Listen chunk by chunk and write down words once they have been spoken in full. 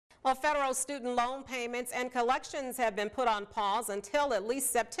Well, federal student loan payments and collections have been put on pause until at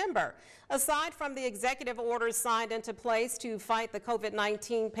least September. Aside from the executive orders signed into place to fight the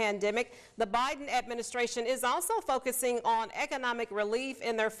COVID-19 pandemic, the Biden administration is also focusing on economic relief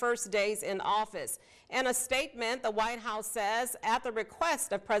in their first days in office. In a statement, the White House says, at the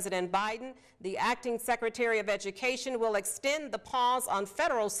request of President Biden, the acting Secretary of Education will extend the pause on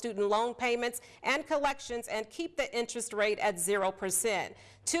federal student loan payments and collections and keep the interest rate at 0%.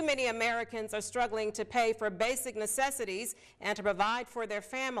 Too many Americans are struggling to pay for basic necessities and to provide for their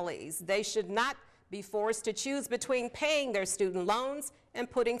families. They should not be forced to choose between paying their student loans and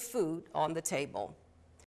putting food on the table.